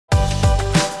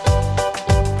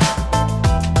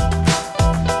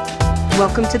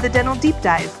Welcome to the Dental Deep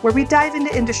Dive, where we dive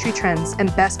into industry trends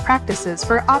and best practices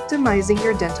for optimizing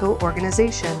your dental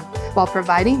organization while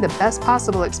providing the best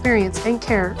possible experience and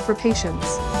care for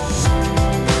patients.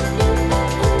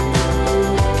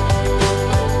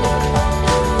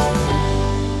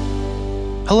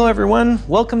 Hello everyone,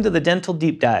 welcome to the Dental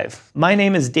Deep Dive. My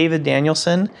name is David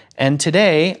Danielson, and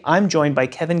today I'm joined by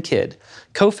Kevin Kidd,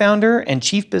 co-founder and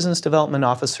chief business development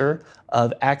officer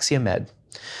of Axia.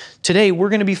 Today we're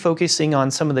going to be focusing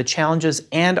on some of the challenges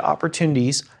and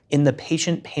opportunities in the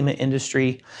patient payment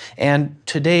industry, and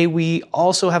today we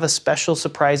also have a special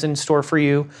surprise in store for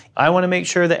you. I want to make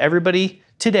sure that everybody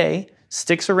today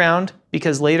sticks around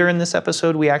because later in this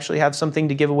episode, we actually have something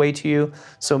to give away to you.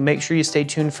 So make sure you stay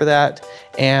tuned for that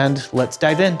and let's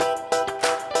dive in.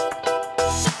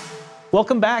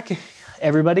 Welcome back,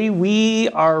 everybody. We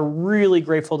are really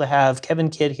grateful to have Kevin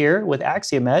Kidd here with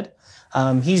Axia.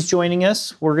 He's joining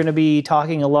us. We're going to be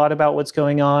talking a lot about what's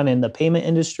going on in the payment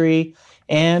industry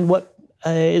and what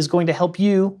is going to help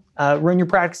you run your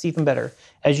practice even better.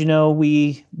 As you know,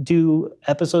 we do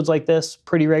episodes like this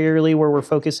pretty regularly where we're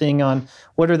focusing on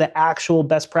what are the actual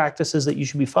best practices that you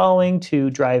should be following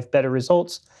to drive better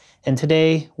results. And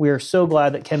today, we are so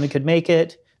glad that Kevin could make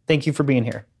it. Thank you for being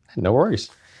here. No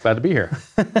worries. Glad to be here.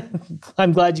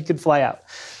 I'm glad you could fly out.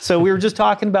 So we were just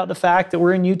talking about the fact that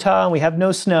we're in Utah and we have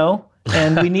no snow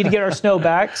and we need to get our snow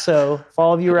back. So if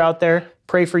all of you are out there,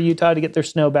 pray for Utah to get their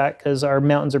snow back because our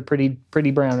mountains are pretty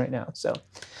brown right now. So.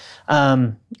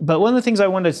 But one of the things I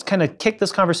wanted to kind of kick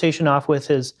this conversation off with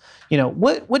is,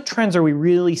 what trends are we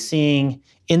really seeing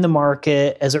in the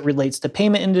market as it relates to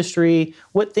payment industry?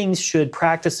 What things should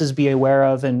practices be aware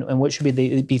of and what should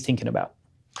they be thinking about?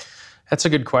 That's a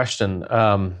good question.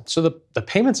 So the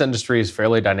payments industry is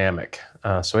fairly dynamic.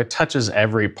 So it touches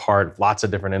every part of lots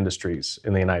of different industries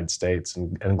in the United States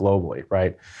and globally,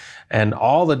 right? And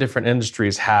all the different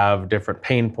industries have different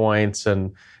pain points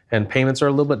and payments are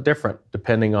a little bit different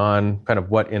depending on kind of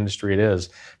what industry it is.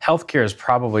 Healthcare is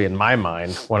probably, in my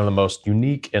mind, one of the most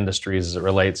unique industries as it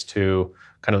relates to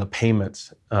kind of the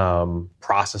payments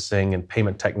processing and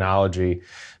payment technology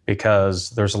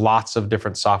because there's lots of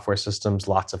different software systems,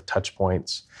 lots of touch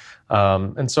points.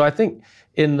 And so I think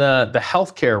in the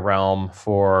healthcare realm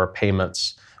for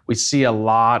payments, we see a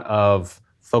lot of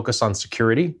focus on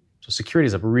security. So security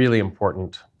is a really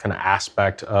important kind of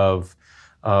aspect of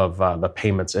the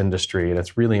payments industry. And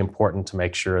it's really important to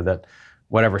make sure that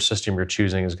whatever system you're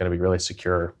choosing is going to be really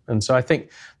secure. And so I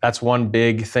think that's one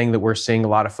big thing that we're seeing a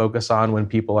lot of focus on when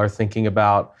people are thinking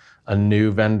about a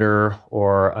new vendor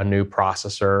or a new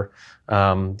processor.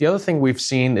 The other thing we've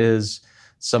seen is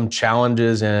some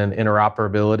challenges in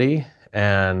interoperability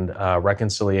and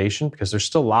reconciliation because there's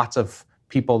still lots of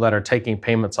people that are taking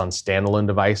payments on standalone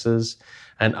devices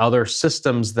and other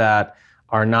systems that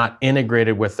are not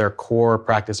integrated with their core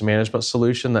practice management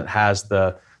solution that has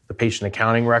the patient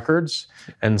accounting records.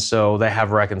 And so they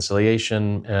have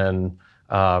reconciliation and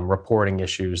reporting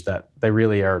issues that they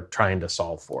really are trying to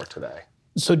solve for today.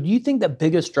 So do you think the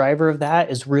biggest driver of that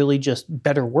is really just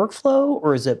better workflow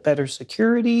or is it better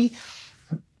security?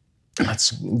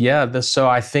 So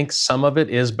I think some of it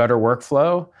is better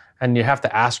workflow. And you have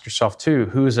to ask yourself too,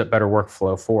 who is it better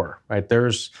workflow for, right?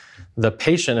 There's the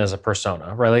patient as a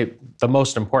persona, right? The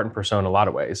most important persona in a lot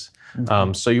of ways.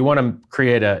 Mm-hmm. So you want to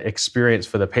create an experience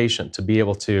for the patient to be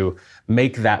able to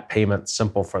make that payment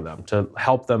simple for them, to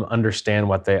help them understand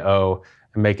what they owe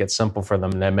and make it simple for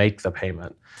them to make the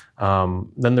payment.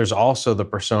 Then there's also the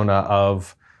persona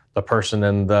of the person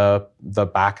in the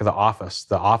back of the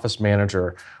office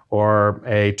manager, or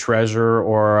a treasurer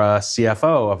or a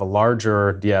CFO of a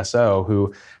larger DSO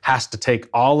who has to take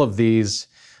all of these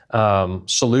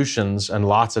solutions and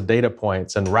lots of data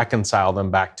points and reconcile them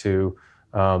back to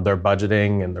their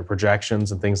budgeting and their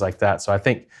projections and things like that. So I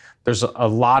think there's a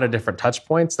lot of different touch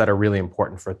points that are really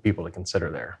important for people to consider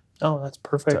there. Oh, that's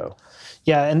perfect.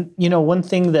 Yeah, and one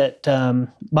thing that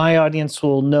my audience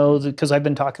will know, because I've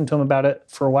been talking to them about it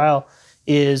for a while,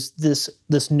 is this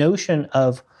notion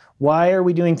of why are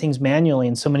we doing things manually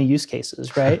in so many use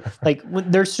cases, right? Like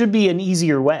there should be an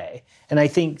easier way. And I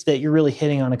think that you're really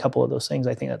hitting on a couple of those things.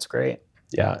 I think that's great.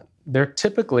 Yeah, they're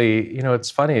typically, it's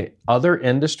funny, other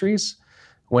industries,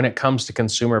 when it comes to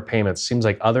consumer payments, seems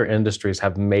like other industries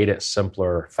have made it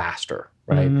simpler, faster,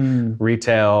 right?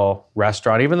 Retail,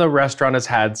 restaurant, even though restaurant has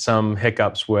had some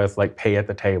hiccups with like pay at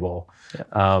the table.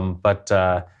 Yeah. But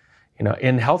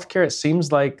in healthcare, it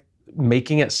seems like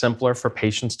making it simpler for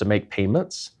patients to make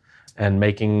payments and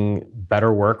making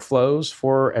better workflows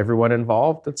for everyone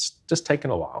involved, it's just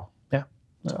taken a while.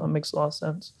 Yeah, that makes a lot of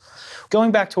sense.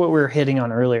 Going back to what we were hitting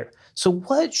on earlier, So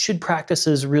what should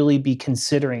practices really be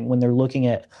considering when they're looking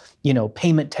at,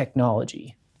 payment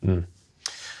technology?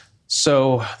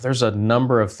 So there's a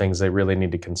number of things they really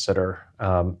need to consider.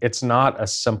 It's not a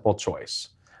simple choice.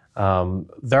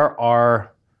 There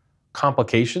are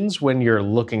complications when you're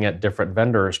looking at different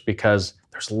vendors because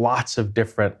there's lots of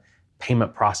different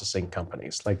payment processing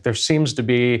companies. Like there seems to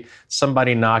be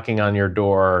somebody knocking on your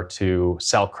door to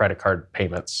sell credit card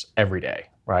payments every day,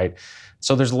 right?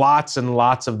 So there's lots and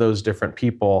lots of those different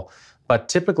people, but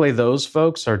typically those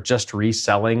folks are just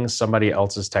reselling somebody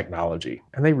else's technology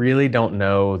and they really don't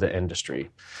know the industry.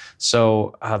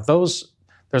 So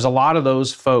there's a lot of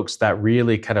those folks that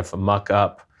really kind of muck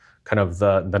up kind of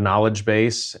the knowledge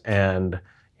base and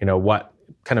what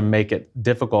kind of make it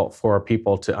difficult for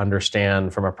people to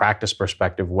understand from a practice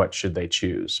perspective what should they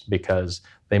choose, because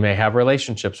they may have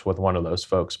relationships with one of those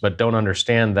folks but don't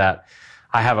understand that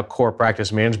I have a core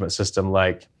practice management system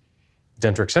like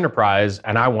Dentrix Enterprise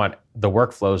and I want the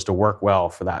workflows to work well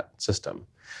for that system.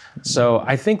 So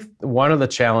I think one of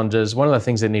the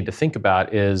things they need to think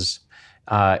about is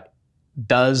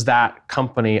does that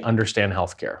company understand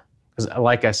healthcare? Because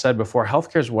like I said before,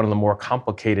 healthcare is one of the more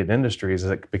complicated industries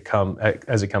as it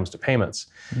comes to payments.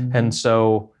 And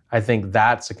so I think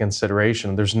that's a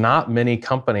consideration. There's not many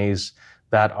companies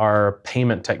that are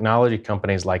payment technology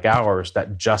companies like ours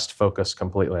that just focus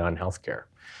completely on healthcare.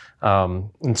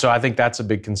 And so I think that's a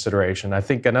big consideration. I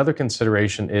think another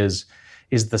consideration is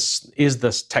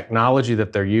this technology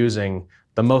that they're using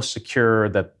the most secure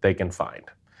that they can find?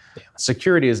 Yeah.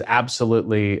 Security is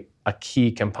absolutely a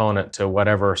key component to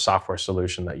whatever software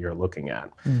solution that you're looking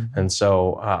at. And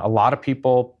so a lot of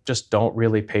people just don't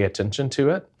really pay attention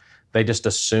to it. They just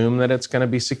assume that it's going to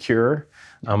be secure,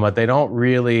 but they don't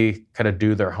really kind of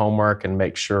do their homework and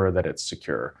make sure that it's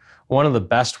secure. One of the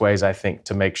best ways, I think,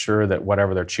 to make sure that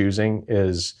whatever they're choosing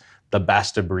is the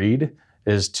best of breed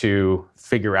is to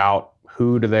figure out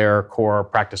who to their core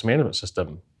practice management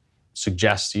system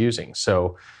suggests using.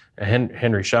 So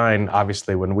Henry Schein,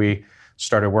 obviously, when we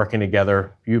started working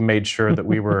together, you made sure that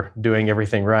we were doing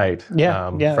everything right.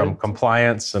 From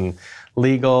compliance and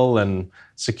legal and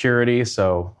security.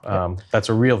 So that's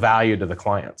a real value to the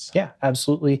clients. Yeah,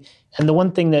 absolutely. And the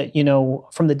one thing that,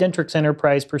 from the Dentrix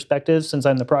Enterprise perspective, since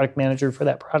I'm the product manager for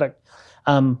that product,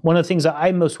 one of the things that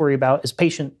I most worry about is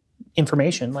patient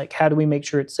information. Like, how do we make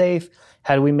sure it's safe?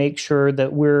 How do we make sure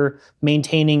that we're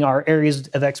maintaining our areas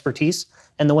of expertise?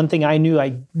 And the one thing I knew I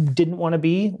didn't want to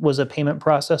be was a payment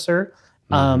processor.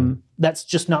 That's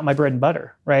just not my bread and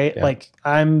butter, right? Yeah. Like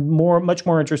I'm much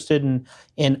more interested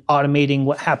in automating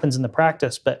what happens in the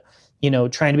practice, but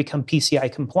trying to become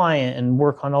PCI compliant and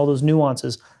work on all those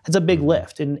nuances, it's a big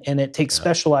lift and it takes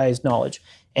specialized knowledge.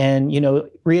 And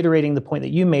reiterating the point that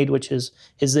you made, which is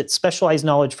that specialized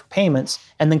knowledge for payments,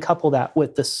 and then couple that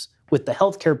with the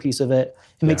healthcare piece of it,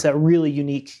 it makes that really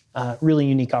unique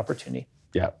opportunity.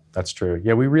 Yeah, that's true.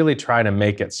 Yeah, we really try to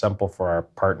make it simple for our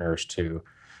partners to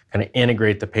kind of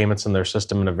integrate the payments in their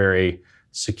system in a very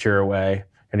secure way.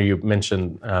 And you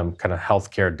mentioned kind of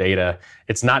healthcare data.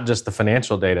 It's not just the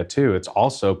financial data too, it's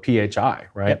also PHI,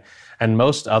 right? Yep. And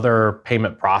most other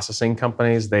payment processing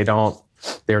companies, they're not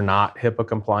HIPAA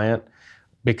compliant.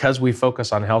 Because we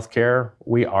focus on healthcare,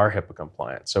 we are HIPAA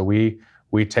compliant. So we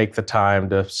take the time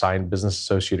to sign business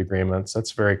associate agreements.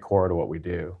 That's very core to what we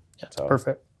do. Yeah, so,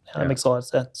 perfect. That makes a lot of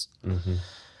sense.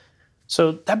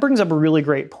 So that brings up a really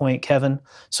great point, Kevin.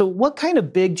 So what kind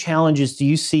of big challenges do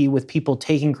you see with people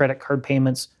taking credit card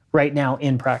payments right now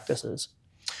in practices?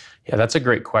 Yeah, that's a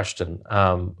great question.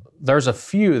 There's a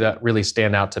few that really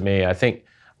stand out to me. I think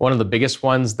one of the biggest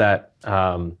ones that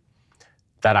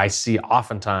I see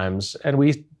oftentimes, and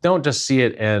we don't just see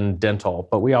it in dental,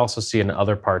 but we also see it in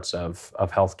other parts of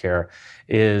healthcare,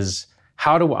 is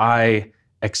how do I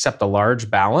accept a large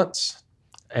balance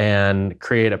and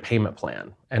create a payment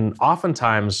plan? And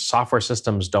oftentimes software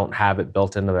systems don't have it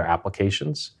built into their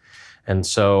applications. And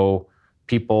so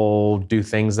people do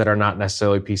things that are not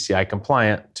necessarily PCI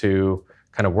compliant to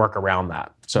kind of work around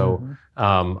that. So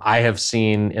I have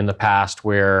seen in the past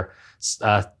where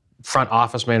front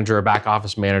office manager or back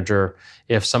office manager,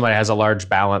 if somebody has a large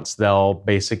balance, they'll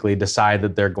basically decide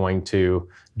that they're going to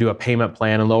do a payment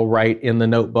plan and they'll write in the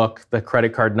notebook the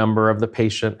credit card number of the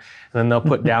patient, and then they'll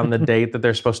put down the date that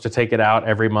they're supposed to take it out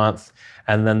every month.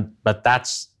 But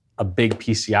that's a big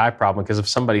PCI problem, because if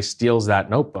somebody steals that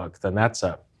notebook, then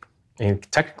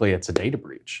technically it's a data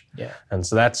breach. Yeah. And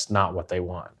so that's not what they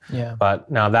want. Yeah. But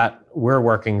now that we're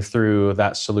working through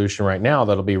that solution right now,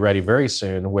 that'll be ready very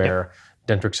soon, where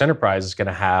Dentrix Enterprise is going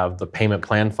to have the payment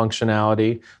plan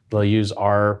functionality. They'll use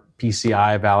our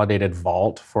PCI validated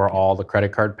vault for all the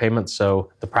credit card payments.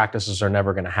 So the practices are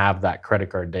never going to have that credit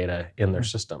card data in their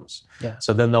systems. Yeah.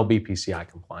 So then they'll be PCI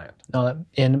compliant. No,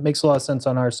 and it makes a lot of sense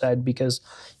on our side because,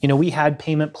 we had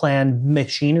payment plan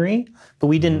machinery, but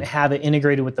we didn't have it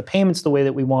integrated with the payments the way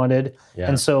that we wanted. Yeah.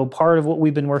 And so part of what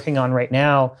we've been working on right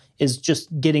now is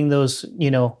just getting those,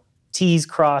 T's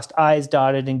crossed, I's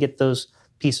dotted, and get those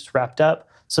pieces wrapped up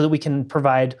so that we can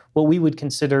provide what we would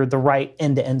consider the right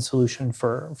end-to-end solution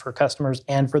for customers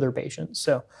and for their patients.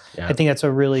 So I think that's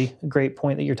a really great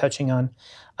point that you're touching on.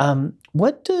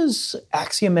 What does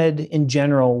Axiomed in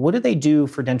general, what do they do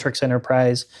for Dentrix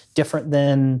Enterprise different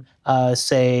than,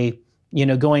 say,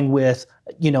 going with,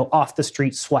 off the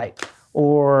street swipe?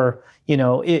 Or,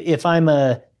 if I'm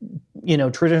a,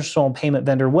 traditional payment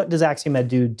vendor, what does Axiomed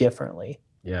do differently?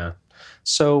 Yeah.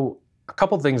 So a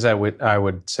couple of things I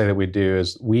would say that we do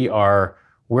is we're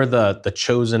the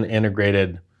chosen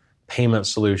integrated payment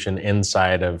solution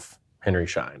inside of Henry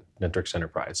Schein, Dentrix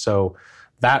Enterprise. So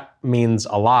that means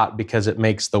a lot because it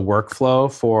makes the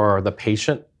workflow for the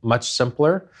patient much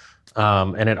simpler.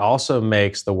 And it also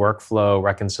makes the workflow,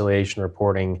 reconciliation,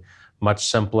 reporting much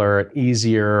simpler,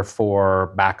 easier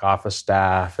for back office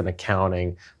staff and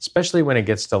accounting, especially when it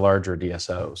gets to larger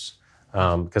DSOs.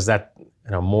 Because that,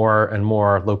 more and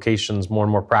more locations, more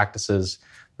and more practices,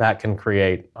 that can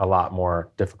create a lot more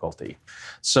difficulty.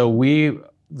 So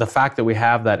the fact that we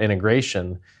have that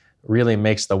integration really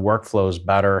makes the workflows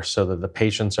better so that the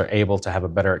patients are able to have a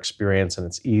better experience and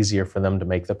it's easier for them to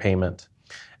make the payment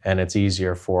and it's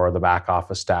easier for the back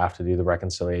office staff to do the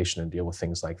reconciliation and deal with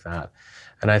things like that.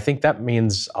 And I think that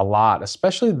means a lot,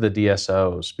 especially the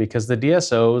DSOs, because the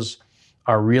DSOs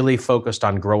are really focused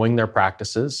on growing their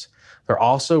practices. They're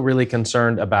also really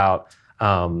concerned about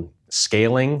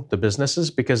scaling the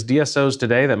businesses because DSOs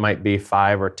today that might be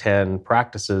 5 or 10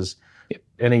 practices,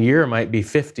 in a year might be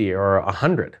 50 or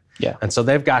 100. Yeah. And so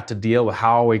they've got to deal with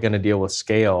how are we going to deal with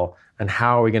scale and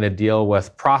how are we going to deal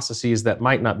with processes that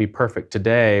might not be perfect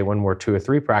today when we're 2 or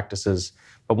 3 practices,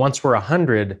 but once we're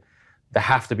 100, there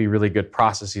have to be really good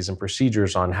processes and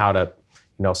procedures on how to,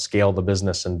 scale the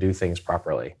business and do things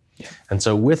properly. Yeah. And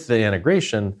so with the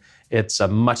integration, it's a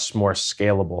much more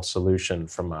scalable solution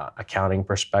from an accounting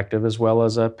perspective as well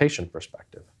as a patient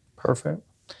perspective. Perfect.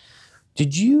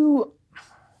 Did you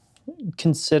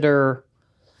consider,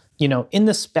 in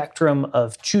the spectrum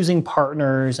of choosing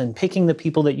partners and picking the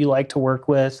people that you like to work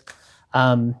with,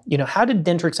 how did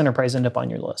Dentrix Enterprise end up on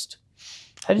your list?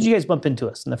 How did you guys bump into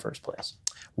us in the first place?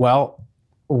 Well,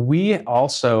 we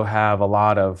also have a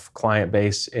lot of client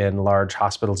base in large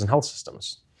hospitals and health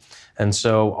systems. And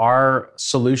so our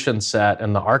solution set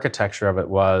and the architecture of it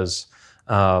was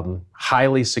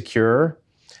highly secure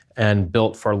and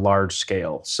built for large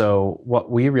scale. So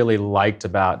what we really liked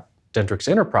about Dentrix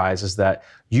Enterprise is that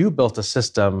you built a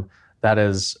system that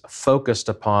is focused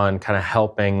upon kind of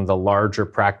helping the larger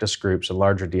practice groups and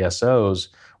larger DSOs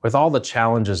with all the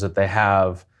challenges that they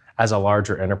have as a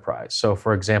larger enterprise. So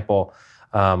for example,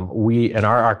 in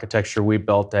our architecture, we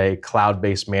built a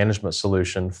cloud-based management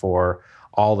solution for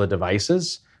all the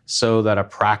devices so that a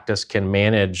practice can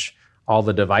manage all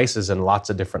the devices in lots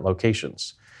of different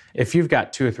locations. If you've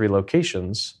got 2 or 3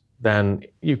 locations, then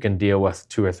you can deal with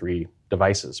 2 or 3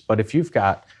 devices. But if you've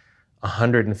got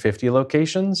 150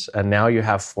 locations and now you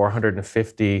have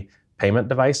 450 payment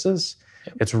devices,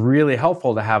 it's really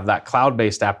helpful to have that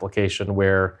cloud-based application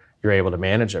where you're able to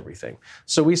manage everything.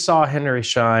 So we saw Henry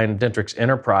Schein, Dentrix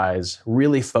Enterprise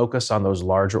really focus on those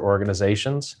larger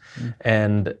organizations.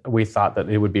 And we thought that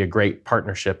it would be a great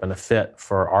partnership and a fit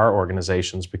for our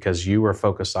organizations because you were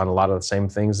focused on a lot of the same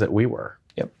things that we were.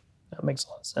 Yep, that makes a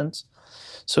lot of sense.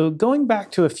 So going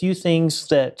back to a few things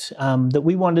that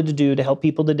we wanted to do to help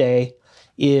people today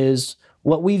is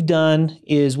what we've done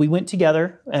is we went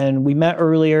together and we met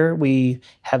earlier. We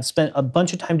have spent a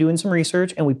bunch of time doing some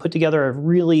research and we put together a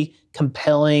really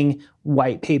compelling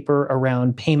white paper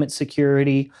around payment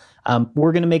security.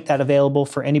 We're going to make that available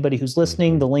for anybody who's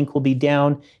listening. The link will be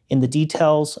down in the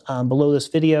details below this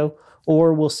video,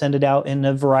 or we'll send it out in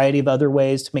a variety of other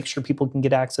ways to make sure people can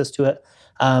get access to it.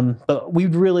 But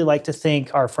we'd really like to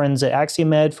thank our friends at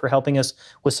Axiomed for helping us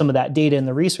with some of that data and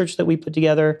the research that we put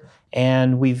together.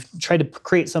 And we've tried to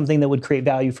create something that would create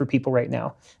value for people right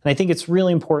now. And I think it's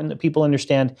really important that people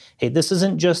understand, hey, this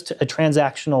isn't just a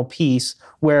transactional piece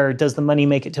where does the money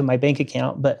make it to my bank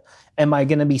account, but Am I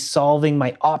going to be solving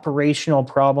my operational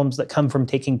problems that come from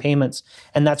taking payments?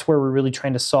 And that's where we're really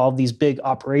trying to solve these big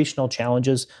operational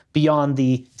challenges beyond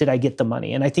the, did I get the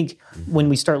money? And I think when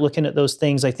we start looking at those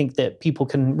things, I think that people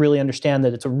can really understand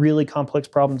that it's a really complex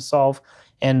problem to solve,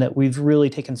 and that we've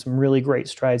really taken some really great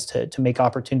strides to make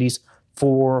opportunities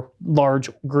for large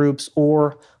groups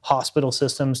or hospital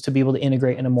systems to be able to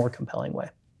integrate in a more compelling way.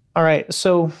 All right,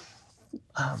 so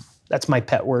that's my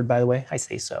pet word, by the way. I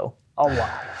say so a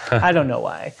lot. I don't know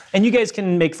why. And you guys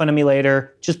can make fun of me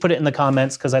later. Just put it in the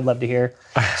comments because I'd love to hear.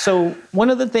 So one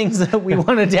of the things that we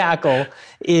want to tackle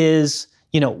is,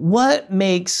 what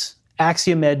makes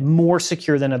Axiomed more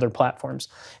secure than other platforms?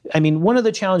 I mean, one of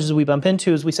the challenges we bump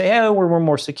into is we say, oh, we're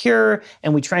more secure,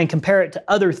 and we try and compare it to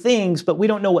other things, but we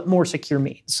don't know what more secure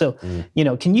means. So,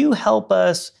 can you help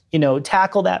us,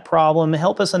 tackle that problem,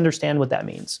 help us understand what that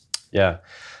means? Yeah.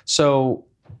 So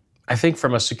I think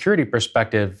from a security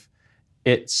perspective,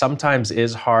 it sometimes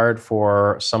is hard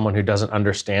for someone who doesn't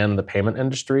understand the payment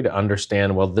industry to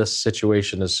understand, well, this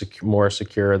situation is more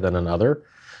secure than another.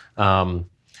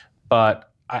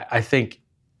 But I think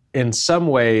in some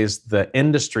ways the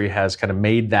industry has kind of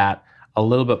made that a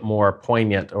little bit more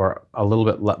poignant or a little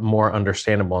bit more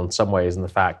understandable in some ways, in the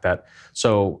fact that,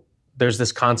 so there's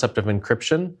this concept of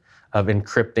encryption, of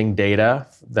encrypting data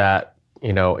that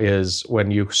is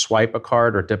when you swipe a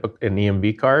card or dip an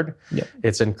EMV card,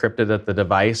 it's encrypted at the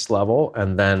device level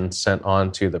and then sent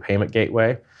on to the payment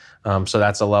gateway. So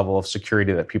that's a level of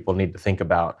security that people need to think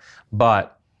about.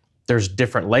 But there's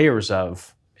different layers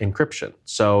of encryption.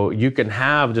 So you can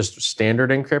have just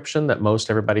standard encryption that most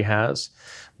everybody has,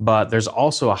 but there's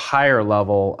also a higher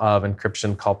level of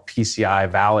encryption called PCI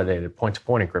validated,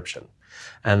 point-to-point encryption.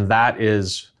 And that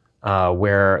is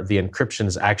where the encryption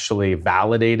is actually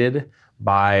validated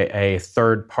by a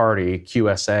third-party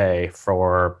QSA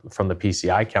from the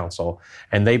PCI Council.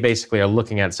 And they basically are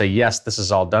looking at, say, yes, this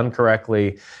is all done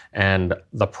correctly, and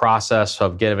the process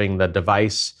of getting the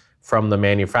device from the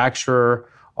manufacturer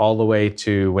all the way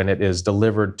to when it is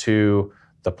delivered to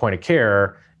the point of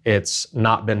care, it's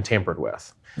not been tampered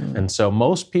with. And so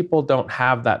most people don't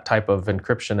have that type of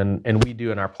encryption, and we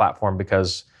do in our platform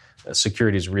because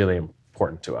security is really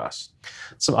important to us.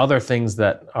 Some other things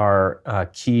that are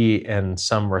key in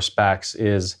some respects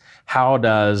is, how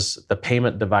does the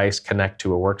payment device connect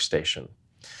to a workstation?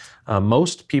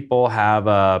 Most people have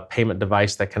a payment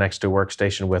device that connects to a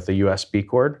workstation with a USB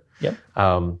cord.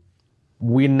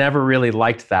 We never really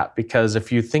liked that, because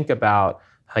if you think about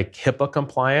like HIPAA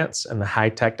compliance and the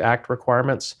HITECH Act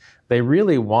requirements, they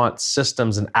really want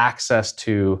systems and access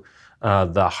to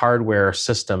the hardware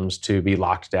systems to be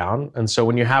locked down. And so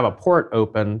when you have a port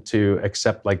open to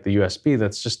accept like the USB,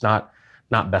 that's just not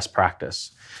best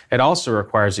practice. It also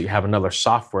requires that you have another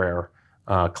software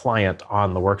client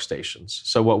on the workstations.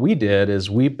 So what we did is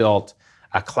we built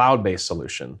a cloud-based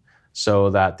solution so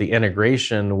that the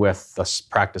integration with the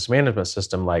practice management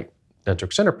system like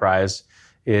Dentrix Enterprise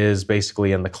is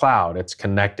basically in the cloud. It's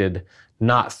connected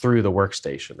not through the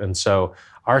workstation. And so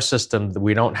our system,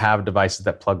 we don't have devices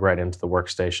that plug right into the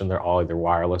workstation. They're all either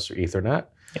wireless or Ethernet,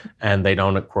 and they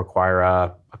don't require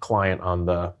a client on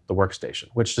the workstation,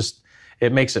 which just,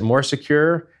 it makes it more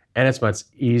secure, and it's much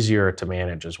easier to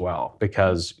manage as well,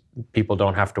 because people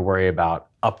don't have to worry about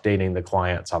updating the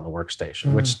clients on the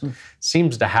workstation, which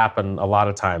seems to happen a lot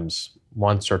of times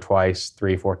once or twice,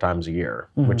 3-4 times a year,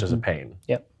 which is a pain.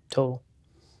 Yep, total.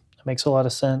 That makes a lot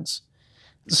of sense.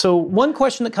 So one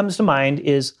question that comes to mind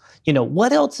is,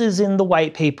 what else is in the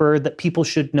white paper that people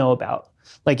should know about?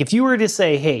 Like if you were to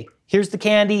say, hey, here's the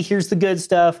candy, here's the good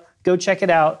stuff, go check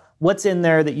it out. What's in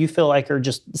there that you feel like are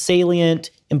just salient,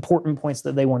 important points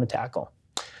that they want to tackle?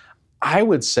 I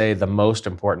would say the most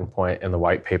important point in the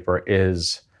white paper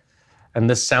is, and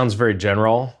this sounds very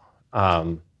general,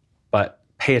 but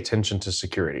pay attention to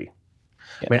security.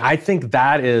 I mean, I think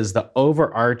that is the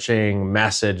overarching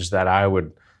message that I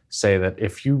would say, that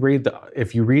if you read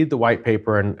the white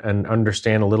paper and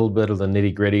understand a little bit of the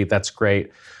nitty gritty, that's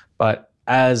great. But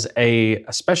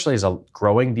especially as a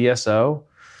growing DSO,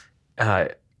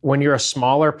 when you're a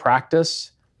smaller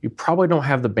practice, you probably don't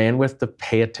have the bandwidth to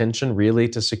pay attention really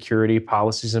to security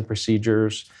policies and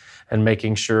procedures and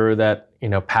making sure that,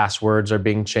 passwords are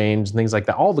being changed and things like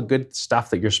that. All the good stuff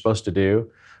that you're supposed to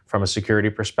do from a security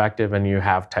perspective, and you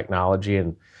have technology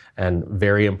and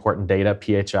very important data,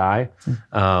 PHI.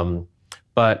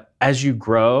 But as you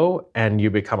grow and you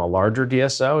become a larger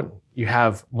DSO, you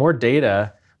have more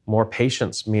data, more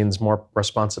patience means more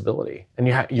responsibility, and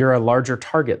you're a larger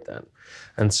target then.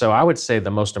 And so I would say the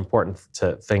most important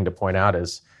thing to point out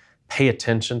is pay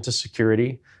attention to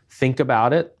security, think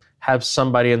about it, have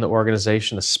somebody in the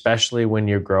organization, especially when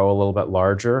you grow a little bit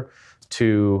larger,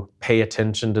 to pay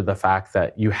attention to the fact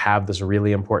that you have this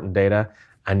really important data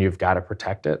and you've got to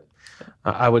protect it.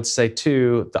 I would say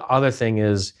too, the other thing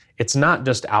is it's not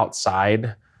just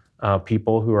outside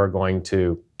people who are going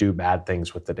to do bad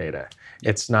things with the data.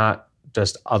 It's not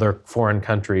just other foreign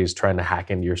countries trying to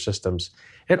hack into your systems.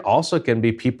 It also can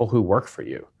be people who work for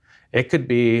you. It could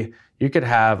be, you could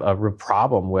have a real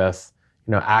problem with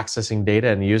accessing data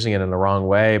and using it in the wrong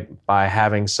way by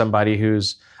having somebody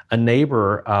who's a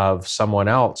neighbor of someone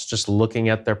else just looking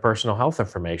at their personal health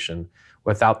information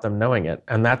without them knowing it.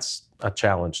 And that's a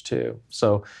challenge too.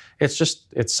 So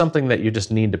it's something that you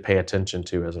just need to pay attention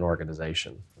to as an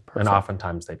organization. Perfect. And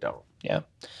oftentimes they don't. Yeah,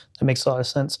 that makes a lot of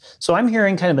sense. So I'm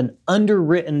hearing kind of an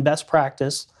underwritten best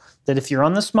practice that if you're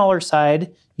on the smaller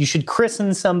side, you should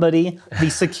christen somebody the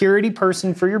security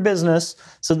person for your business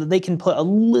so that they can put a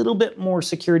little bit more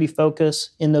security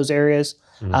focus in those areas.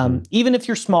 Even if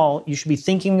you're small, you should be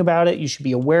thinking about it. You should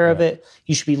be aware of it.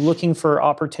 You should be looking for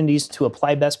opportunities to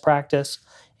apply best practice.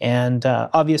 And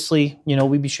obviously, we'll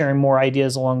be sharing more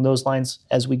ideas along those lines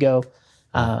as we go.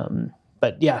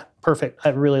 But yeah, perfect. I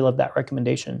really love that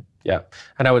recommendation. Yeah.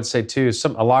 And I would say too,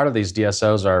 a lot of these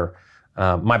DSOs are,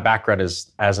 my background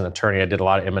is as an attorney. I did a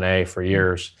lot of M&A for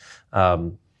years.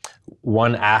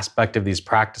 One aspect of these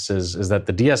practices is that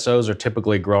the DSOs are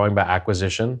typically growing by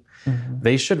acquisition. Mm-hmm.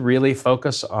 They should really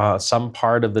focus on some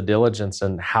part of the diligence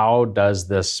and how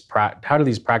do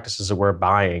these practices that we're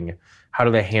buying, how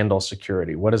do they handle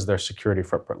security? What does their security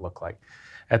footprint look like?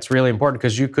 That's really important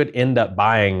because you could end up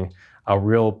buying a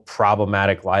real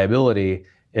problematic liability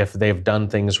if they've done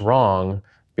things wrong,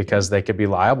 because they could be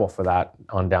liable for that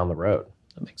on down the road.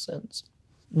 That makes sense.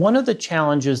 One of the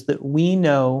challenges that we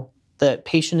know that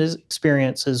patient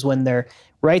experiences when they're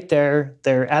right there,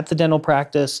 they're at the dental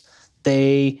practice,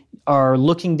 they are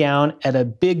looking down at a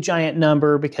big giant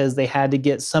number because they had to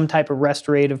get some type of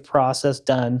restorative process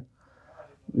done.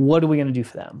 What are we going to do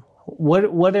for them?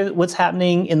 What's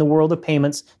happening in the world of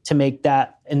payments to make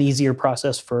that an easier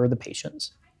process for the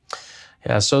patients?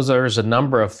 Yeah, so there's a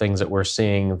number of things that we're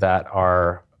seeing that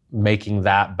are making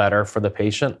that better for the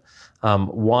patient.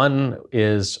 One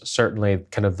is certainly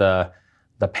kind of the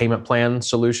payment plan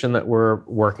solution that we're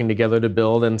working together to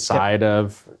build inside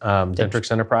of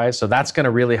Dentrix Enterprise. So that's going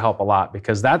to really help a lot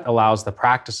because that allows the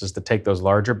practices to take those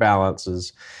larger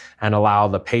balances and allow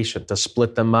the patient to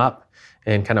split them up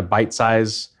in kind of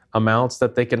bite-size amounts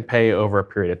that they can pay over a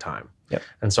period of time. Yep.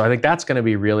 And so I think that's going to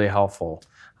be really helpful.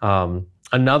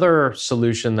 Another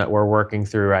solution that we're working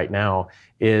through right now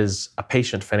is a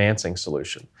patient financing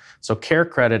solution. So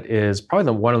CareCredit is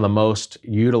probably one of the most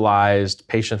utilized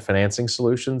patient financing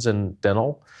solutions in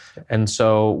dental. And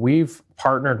so we've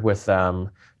partnered with them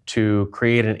to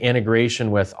create an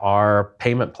integration with our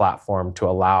payment platform to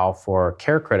allow for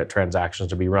CareCredit transactions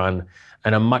to be run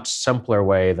in a much simpler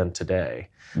way than today.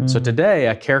 So today,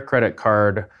 a CareCredit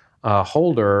card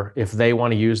holder, if they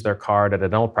want to use their card at a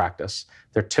dental practice,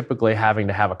 they're typically having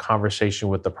to have a conversation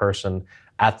with the person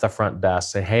at the front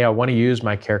desk, say, hey, I want to use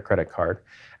my CareCredit card.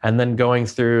 And then going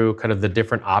through kind of the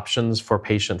different options for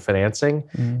patient financing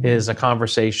is a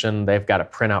conversation. They've got to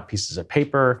print out pieces of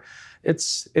paper.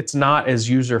 It's not as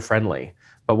user-friendly.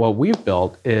 But what we've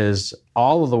built is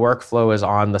all of the workflow is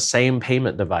on the same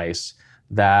payment device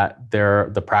that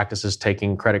the practice is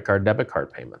taking credit card, debit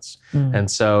card payments.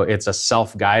 And so it's a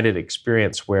self-guided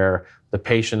experience where the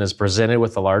patient is presented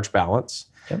with a large balance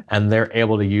and they're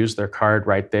able to use their card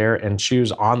right there and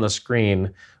choose on the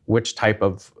screen which type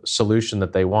of solution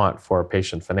that they want for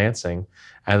patient financing.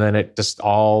 And then it just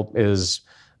all is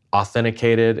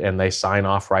authenticated and they sign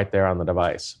off right there on the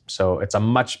device. So it's a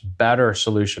much better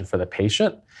solution for the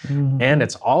patient and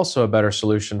it's also a better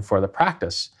solution for the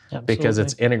practice. Absolutely. Because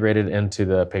it's integrated into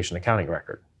the patient accounting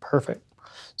record. Perfect.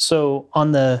 So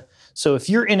if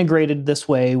you're integrated this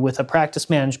way with a practice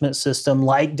management system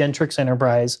like Dentrix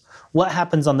Enterprise, what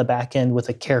happens on the back end with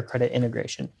a CareCredit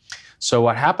integration? So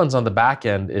what happens on the back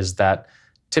end is that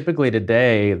typically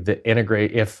today,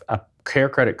 if a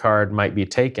CareCredit card might be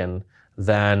taken,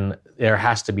 then there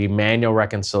has to be manual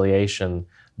reconciliation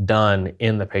done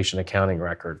in the patient accounting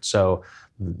record. So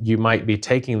you might be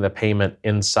taking the payment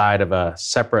inside of a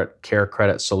separate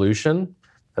CareCredit solution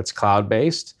that's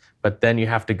cloud-based, but then you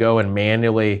have to go and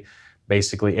manually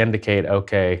basically indicate,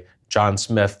 okay, John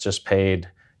Smith just paid,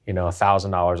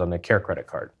 $1,000 on the CareCredit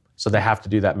card. So they have to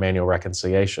do that manual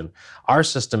reconciliation. Our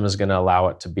system is going to allow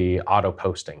it to be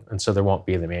auto-posting, and so there won't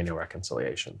be the manual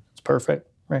reconciliation. It's perfect.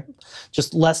 Right.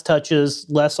 Just less touches,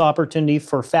 less opportunity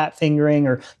for fat fingering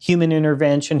or human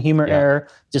intervention, human error.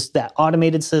 Just that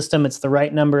automated system. It's the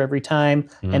right number every time,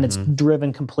 and it's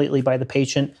driven completely by the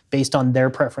patient based on their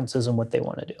preferences and what they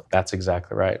want to do. That's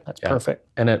exactly right. That's perfect.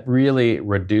 And it really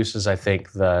reduces, I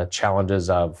think, the challenges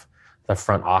of the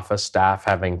front office staff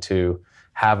having to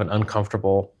have an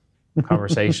uncomfortable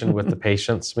conversation with the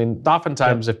patients. I mean,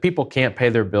 oftentimes if people can't pay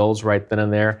their bills right then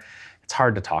and there, it's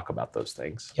hard to talk about those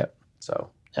things. Yep. So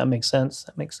that makes sense.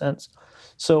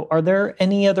 So are there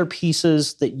any other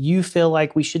pieces that you feel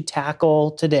like we should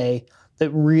tackle today that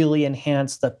really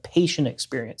enhance the patient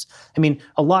experience? I mean,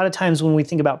 a lot of times when we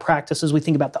think about practices, we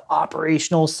think about the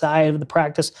operational side of the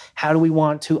practice. How do we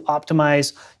want to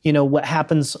optimize, what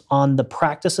happens on the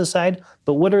practices side?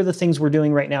 But what are the things we're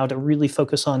doing right now to really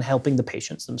focus on helping the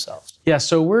patients themselves? Yeah,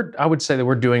 so I would say that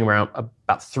we're doing around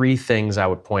about 3 things I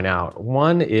would point out.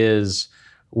 One is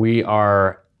we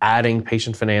are adding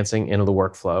patient financing into the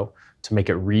workflow to make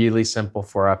it really simple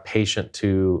for a patient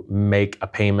to make a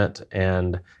payment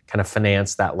and kind of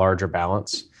finance that larger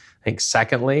balance. I think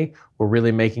secondly, we're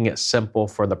really making it simple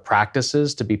for the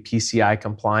practices to be PCI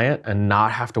compliant and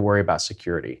not have to worry about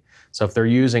security. So if they're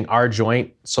using our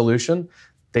joint solution,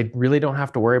 they really don't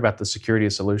have to worry about the security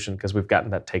solution because we've gotten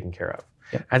that taken care of.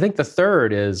 Yeah. I think the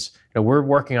third is, we're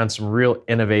working on some real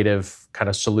innovative kind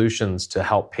of solutions to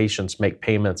help patients make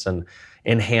payments and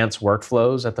enhance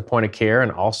workflows at the point of care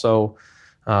and also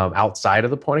outside of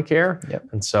the point of care. Yep.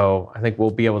 And so I think we'll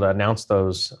be able to announce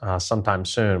those sometime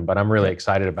soon, but I'm really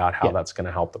excited about how that's going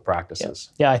to help the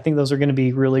practices. Yeah, I think those are going to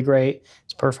be really great.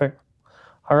 It's perfect.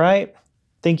 All right.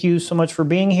 Thank you so much for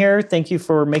being here. Thank you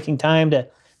for making time to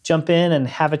jump in and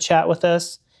have a chat with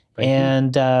us.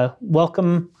 Thank you.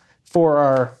 Welcome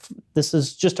this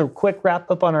is just a quick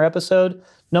wrap up on our episode.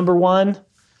 Number 1,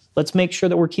 let's make sure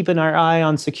that we're keeping our eye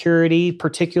on security,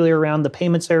 particularly around the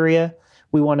payments area.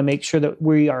 We want to make sure that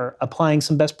we are applying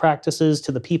some best practices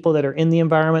to the people that are in the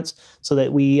environments so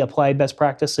that we apply best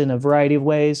practice in a variety of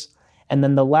ways. And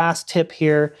then the last tip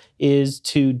here is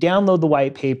to download the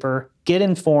white paper, get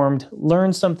informed,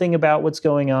 learn something about what's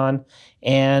going on.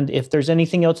 And if there's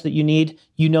anything else that you need,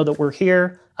 you know that we're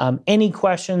here. Any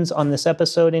questions on this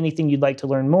episode, anything you'd like to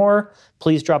learn more,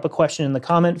 please drop a question in the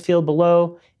comment field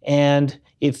below. And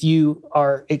if you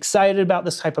are excited about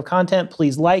this type of content,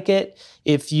 please like it.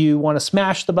 If you want to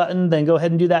smash the button, then go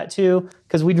ahead and do that too,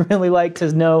 because we'd really like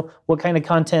to know what kind of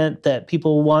content that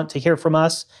people want to hear from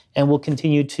us, and we'll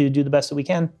continue to do the best that we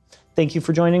can. Thank you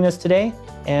for joining us today,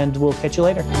 and we'll catch you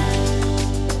later.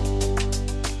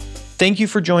 Thank you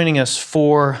for joining us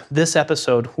for this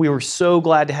episode. We were so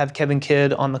glad to have Kevin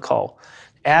Kidd on the call.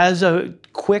 As a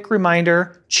quick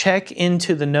reminder, check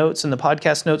into the notes and the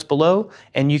podcast notes below,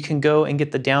 and you can go and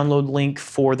get the download link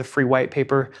for the free white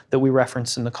paper that we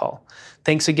referenced in the call.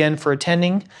 Thanks again for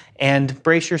attending, and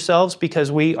brace yourselves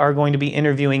because we are going to be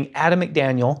interviewing Adam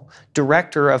McDaniel,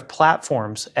 Director of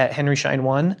Platforms at Henry Schein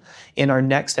One, in our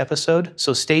next episode.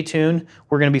 So stay tuned.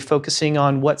 We're going to be focusing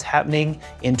on what's happening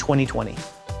in 2020.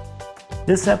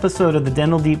 This episode of the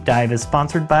Dental Deep Dive is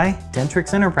sponsored by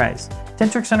Dentrix Enterprise.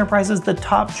 Dentrix Enterprise is the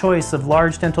top choice of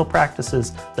large dental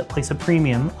practices that place a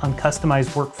premium on customized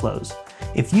workflows.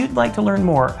 If you'd like to learn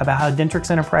more about how Dentrix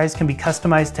Enterprise can be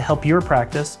customized to help your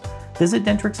practice, visit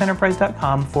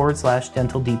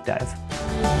dentrixenterprise.com/dental deep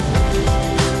dive.